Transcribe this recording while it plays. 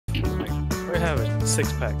have a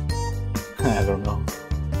six-pack? I don't know.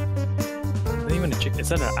 Not even a chicken. Is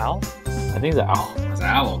that an owl? I think it's an owl. It's an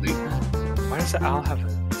owl, dude. Why does the owl have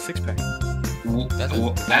a six-pack?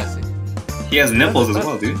 He has nipples as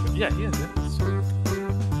well, dude. Yeah, he has nipples.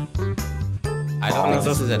 I don't think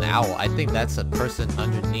this is an owl. I think that's a person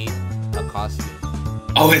underneath a costume.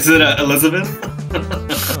 Oh, is it Elizabeth?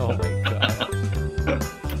 Oh my god.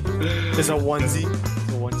 It's a onesie. It's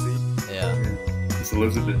a onesie. Yeah. It's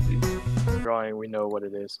Elizabeth, dude. Drawing, we know what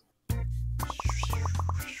it is.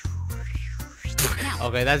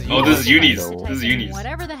 Okay, that's Oh, this is Uni's. This is Uni's.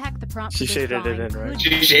 Whatever the heck the prompt. She shaded it in, right?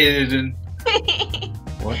 She shaded it in.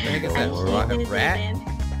 What the heck is that? A rat?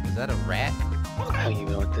 Is that a rat? I don't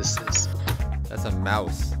even know what this is. That's a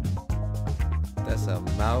mouse. That's a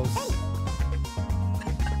mouse.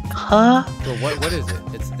 Huh? So what is it?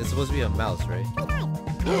 It's supposed to be a mouse, right?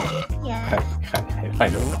 Yeah. I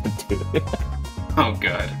know what to do. Oh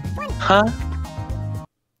god. Huh?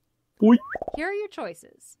 Here are your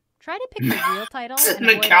choices. Try to pick the real title. And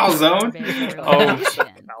The avoid calzone? any Oh, variation.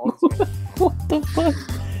 What the fuck?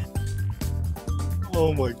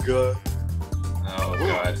 Oh my god. Oh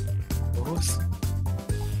god. What was...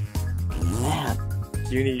 Man.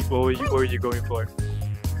 Uni, what were you going for?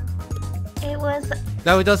 It was.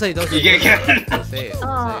 No, don't say it. Don't say You it. can't. Don't say it.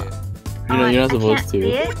 Don't say it. You're not supposed to.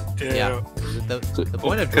 Yeah. The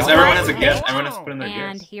point of Because drawing- everyone has a guess. Everyone has to put in their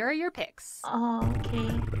And guess. here are your picks. Oh, okay.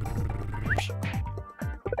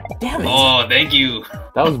 Damn it. Oh, thank you.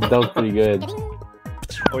 That was pretty good.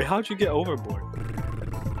 Wait, how'd you get overboard?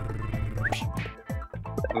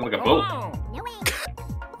 Look like a boat.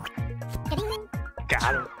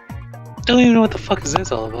 Got him. Don't even know what the fuck is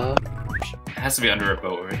this all about. It has to be under a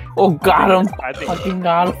boat, right? Oh, got him. I think. Fucking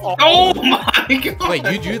got him. Oh my god! Wait,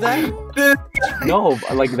 you drew that? No,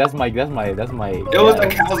 like that's my. It was yeah. a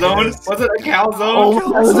calzone? Was it a calzone? Oh,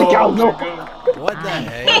 that was a calzone. What the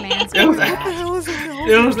heck? It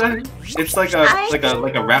was a, it's like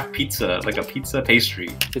a wrapped pizza, like a pizza pastry.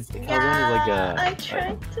 It's calzone Yeah, I is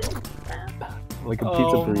tried to. like a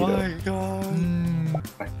pizza Oh burrito. my god.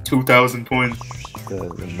 Like 2,000 points.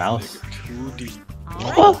 The mouse. 2D.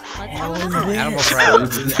 All right, let's have a Animal Crossing.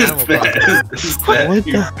 This is Animal Crossing. This is bad. What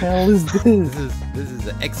the hell is this? This is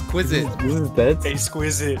exquisite. This is bad.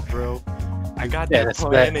 Exquisite, bro. I got Yeah, that that's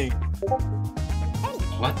bad. planning.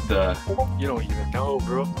 What the? You don't even know,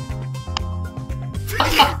 bro.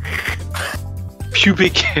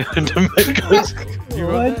 Pubic hair under my ghost. You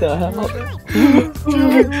wrote What that? the hell? Who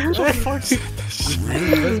the fuck said that shit?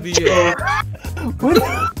 This must be it.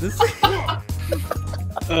 What? This.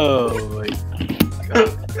 Oh my.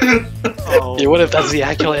 Oh, Yeah, what if that's the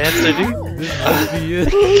actual answer, dude? This must be it.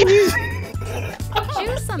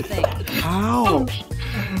 Choose something. how?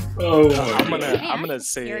 Oh, I'm gonna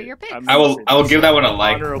say Here are it. your picks. I'm I gonna will. say I will this. give that one a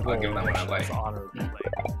like. Honorable. I'll give that one a like. It's honorable. Like,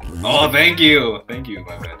 Oh, thank you. Thank you,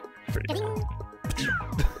 my man. pretty good.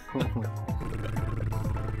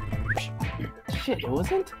 Shit, it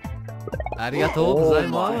wasn't? Arigatou Oh gozaimasu.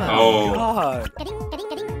 my Oh. god.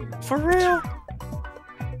 For real?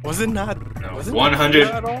 Was it not? No, Was it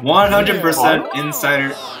 100%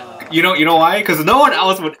 insider. You know why? Because no one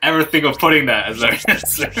else would ever think of putting that as their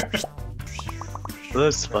answer.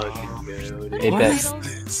 Let's fucking go, dude. It What that. is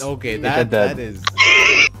this? Okay, It that that- is.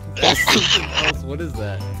 That's something else. What is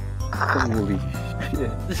that? Holy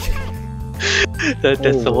shit.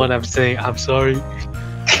 That's the one I'm saying. I'm sorry.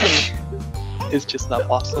 It's just not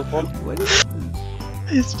possible.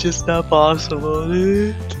 It's just not possible,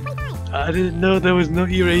 dude. I didn't know there was no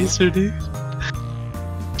eraser, dude.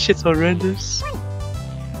 Shit's horrendous.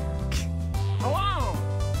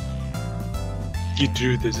 You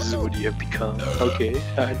drew this, this is what you have become. Okay,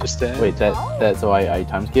 I understand. Wait, so I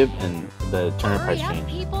time skip and the Turner Hurry price up, changed.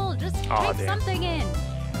 people. Just Aw, type damn. something in.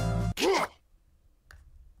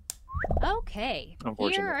 Okay.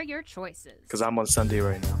 Unfortunate. Here are your choices. Because I'm on Sunday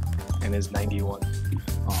right now, and it's 91.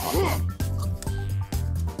 Oh,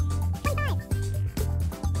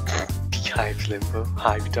 Hive limbo,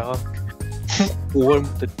 hive dog. Warm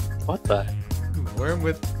the. What the? Worm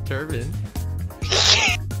with turban.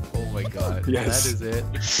 Oh my god. Yes. That is it.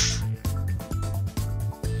 Just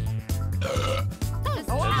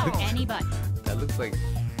tap any button. That looks like.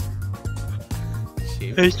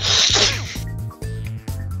 Shape. Hey.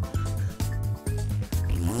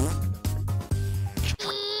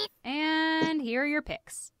 And here are your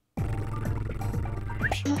picks.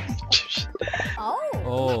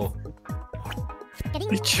 Oh.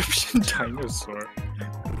 Egyptian dinosaur.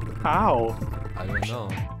 How? I don't know.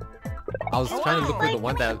 I was trying to look for the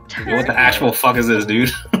one that. What the actual fuck is this, dude?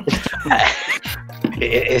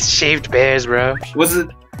 It's shaved bears, bro. Was it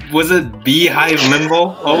Was it Beehive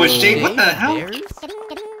Limbo? Oh, it's Shake. What the hell? Bears?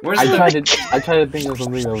 Where's I the? tried to think of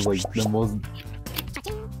something that was like the most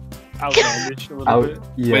Outlandish a little out. bit.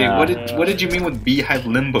 Yeah. Wait, what did you mean with Beehive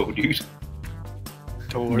Limbo, dude?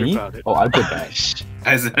 Don't worry Me? about it. Oh, I put that.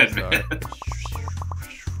 As an Sorry. advance.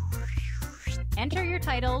 Enter your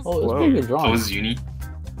titles. Oh, it's Whoa. pretty good drawing. Pose Uni.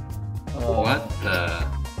 What the?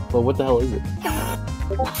 But what the hell is it?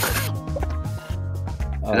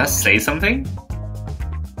 Did that say something?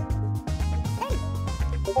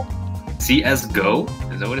 CS:GO?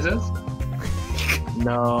 Is that what it says?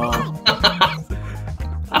 No.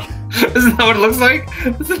 Isn't that what it looks like?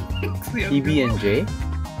 PB&J?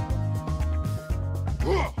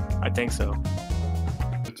 I think so.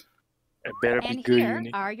 It better be And good, here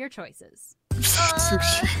Uni. are your choices.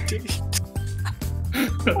 Sushi date.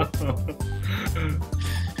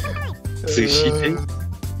 Sushi date?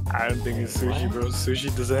 I don't think it's sushi, bro.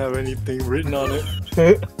 Sushi doesn't have anything written on it.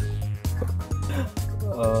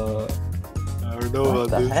 I don't know What about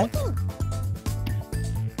the this. heck?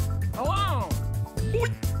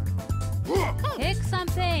 Pick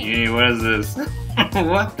something. Uni, what is this?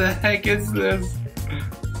 What the heck is this?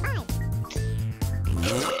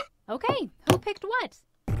 Okay, who picked what?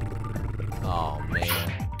 Oh man.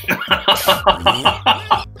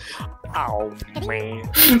 Oh man.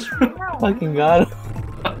 Fucking got him.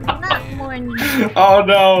 Not morning. Oh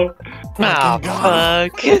no! Ah,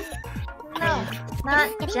 fuck. No,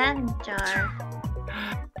 not Jen Jar.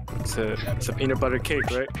 It's a peanut butter cake,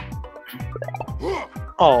 right?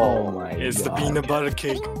 Oh my It's the God. peanut butter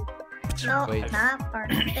cake. No, Wait. not Is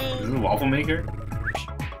birthday. this a waffle maker?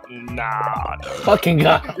 Nah. Fucking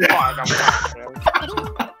got him.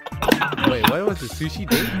 Wait, what was the sushi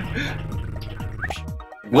date?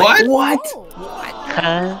 What? What?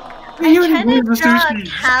 Huh? I'm trying to where's the draw a sushi?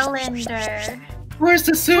 calendar. Where's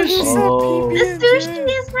the sushi? Oh. The sushi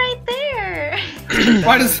is right there.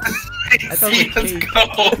 Why does I thought it was CS:GO?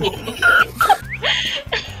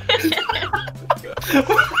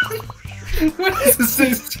 What is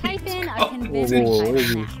this? Type in a Whoa, convincing whoa, what is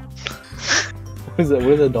title. this? What is that?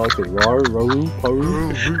 What is that dog say? Rar, Raru, Paru?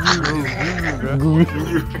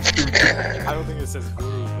 I don't think it says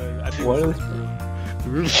guru, but I think What it is- says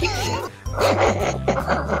guru.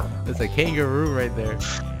 It's a kangaroo right there.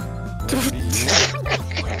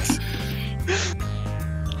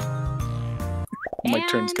 My And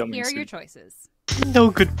turn's coming here are soon. your choices. No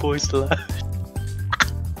good boys left.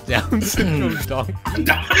 Down syndrome donkey.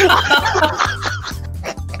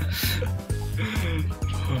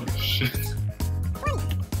 Oh shit.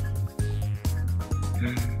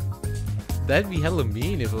 That'd be hella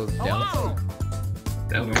mean if it was down syndrome.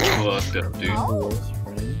 That was fucked up, dude. Worst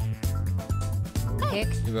friend. Pick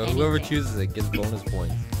You know, whoever anything. chooses it gets bonus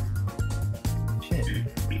points. Shit.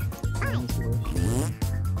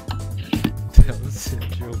 Down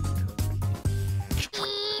syndrome.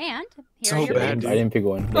 And here So are your bad, I picks. dude. didn't pick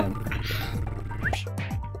one. Damn.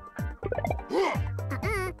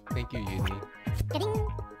 Thank you, Uni.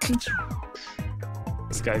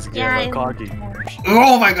 This guy's getting Yeah, a little cocky.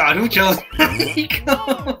 Oh my god, who chose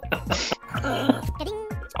Nico? I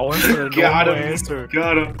want to Got know him. answer.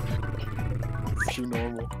 Got him. She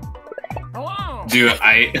normal. Dude,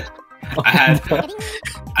 I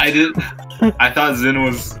thought Zin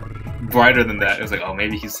was brighter than that. It was like, oh,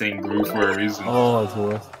 maybe he's saying Gru for a reason. Oh, it's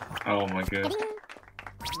worse. Oh my god.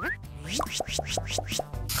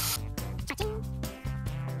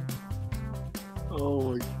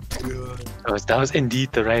 Oh my god. That was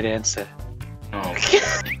indeed the right answer. Oh.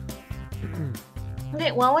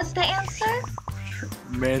 Wait, what was the answer?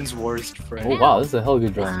 Man's worst friend. Oh wow, this is a hell of a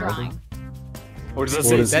good drawing. Drawing. Or does that What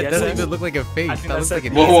say is That doesn't CSS? even look like a face. I think That looks that's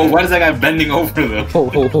like an Whoa, why is that guy bending over though?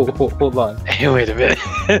 Hold on. Hey, wait a minute.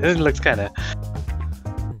 It looks kind of.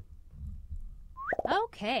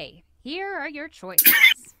 Okay, here are your choices.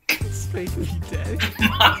 It's fake me dead.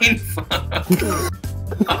 Mine.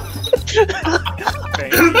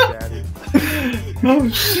 Thank you, Daddy. Oh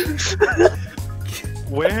shit.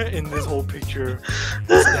 Where in this whole picture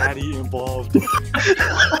is Daddy involved?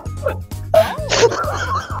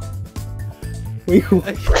 Wait,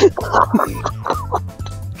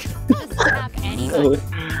 Just tap any button.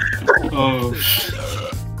 Oh.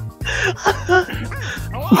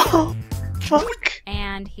 Fuck.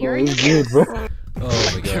 And here Oh, are your it's good, bro.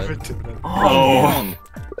 Oh my Give god. it to them. Oh.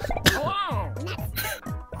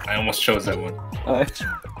 I almost chose that one.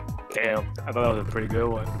 Damn, I thought that was a pretty good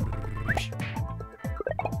one.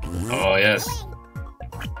 Oh yes.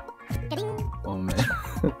 Oh man.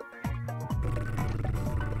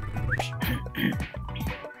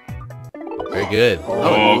 Very good.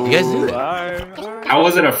 Oh, you guys did it. Alright. How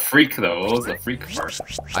was it a freak though? What was the freak part?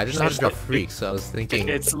 I didn't know how to draw freak, so I was thinking.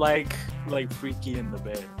 It's like freaky in the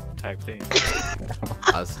bed type thing.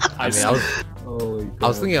 I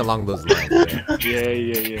was thinking along those lines.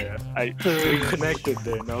 Yeah. We connected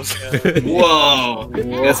there. No. Whoa!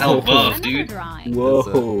 That's how buff, Another dude. drawing.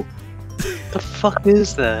 Whoa. The fuck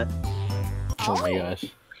is that? Oh my gosh.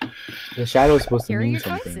 The shadow is supposed to Here are mean your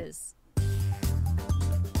something. choices.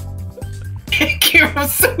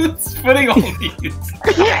 Kira's putting all these.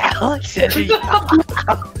 Yeah, I said it.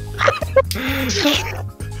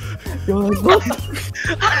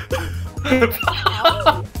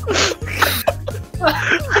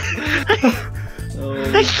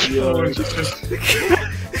 Yo, that's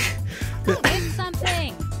Pick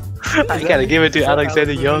something. I gotta give it to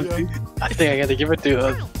Alexander Young. I think I gotta give it to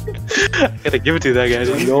that guy.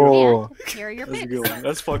 Dude. Yo. Here are your That's a picks. good one.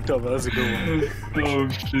 That's fucked up. That's a good one. Oh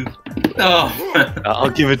shit. Oh. I'll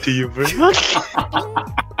give it to you, bro. You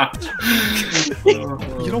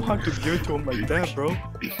don't have to give it to him like that, bro.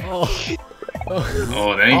 Oh,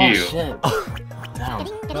 thank you. Shit. Damn.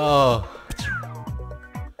 Oh,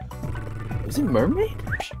 Is it mermaid?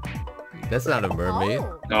 that's not a mermaid.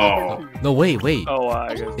 Oh. Oh. No, wait. Oh,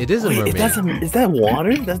 I guess. It is a mermaid. Is that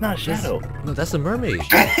water? That's not shadow. No, that's a mermaid.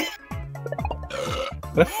 Damn.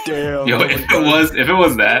 Yo, if it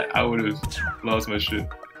was that, I would have lost my shit.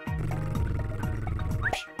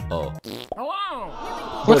 Oh.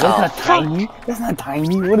 Bro, that's not tiny. That's not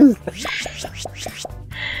tiny. What is that?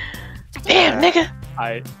 Damn, nigga.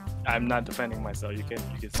 I'm not defending myself. You can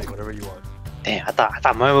say whatever you want. Damn, I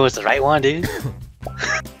thought Mermaid was the right one, dude.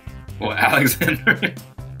 Well, Alexander.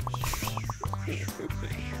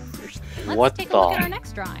 Let's What take a look at the our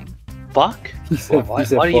next drawing. fuck? He said, Why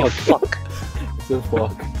do you fuck? He said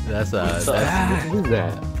fuck. That's What is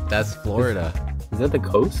that? that's Florida. Is that the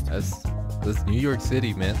coast? That's New York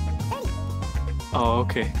City, man. Oh,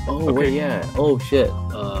 okay. Oh, Okay. wait, yeah. Oh, shit.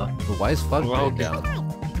 But why is fuck Well, written down?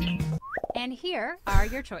 And here are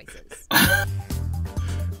your choices.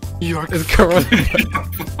 New York. It's Corona.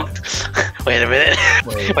 Wait a minute.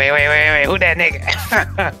 Wait. Wait. Who that nigga?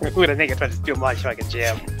 Who the nigga trying to steal my fucking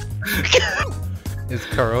jam? It's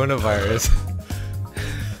coronavirus.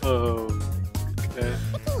 Oh. Okay.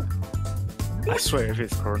 I swear, if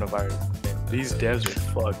it's coronavirus, man, these devs are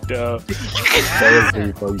fucked up. That was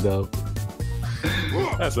pretty fucked up.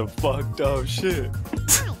 That's some fucked up shit.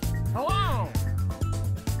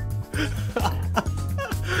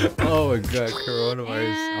 Oh my god,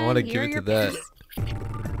 coronavirus. I want to And give here are it to your that. picks.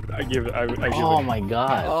 I give it. Oh my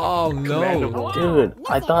god. Oh no. Commendable. Dude,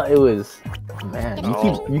 I thought it was... Man,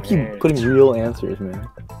 you keep man. putting real answers, man.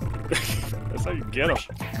 That's how you get them.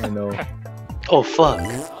 I know. Oh fuck.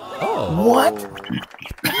 Oh. What?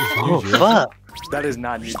 Oh fuck. That is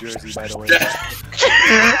not New Jersey, by the way.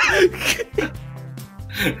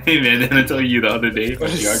 Hey man, didn't I tell you the other day? My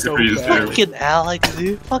That is so geography is bad. terrible. Fucking Alex,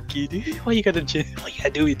 dude. Fuck you, dude. Why you gotta do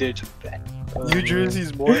me there just that? New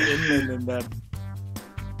Jersey's more inland than that.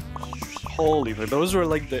 Holy, but those were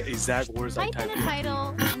like the exact words I Type in typed a in.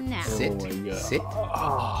 title now. Sit. Oh my god. Sit.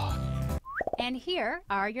 Oh, And here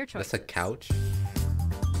are your choices. That's a couch.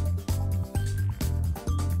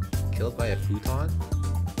 Killed by a futon?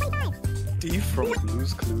 Steve from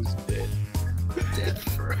Blue's Clues dead. What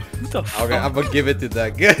the fuck Okay, I'm gonna give it to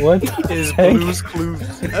that guy. What the is heck? Blue's Clues?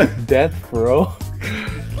 Death, bro?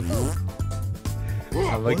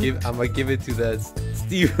 I'm gonna give it to that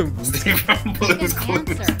Steven Blue. Steve from Blue's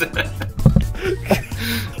Clues.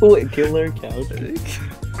 Wait, killer couch?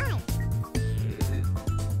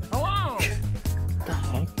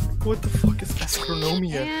 What the fuck is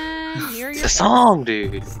astronomia? And here are your The song,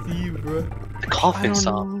 dude. Steve, bro. The coffin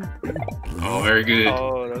song. Oh, very good.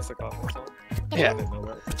 Oh, that's the coffin song. I Yeah. didn't know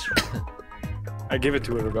that. I give it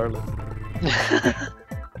to it regardless.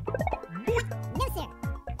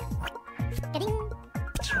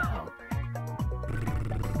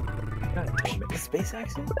 God damn it. Space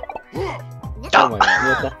accent? Oh my god, what the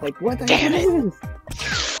heck? What the Damn heck it. is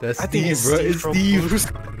this? That's I think Steve, bro. It's from Steve.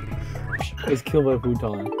 Blue's- It's killed by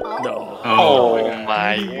futon. No. Oh, Oh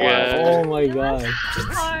my god. Oh my god.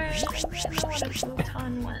 Hard. I don't know what a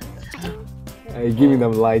futon was. Hey, give me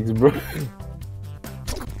them likes, bro.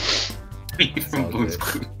 Steve from Blue's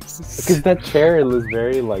Clues. Because that chair was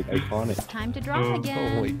very, like, iconic. time to draw Oh,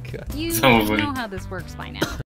 again. Oh my god. You So funny. know how this works by now.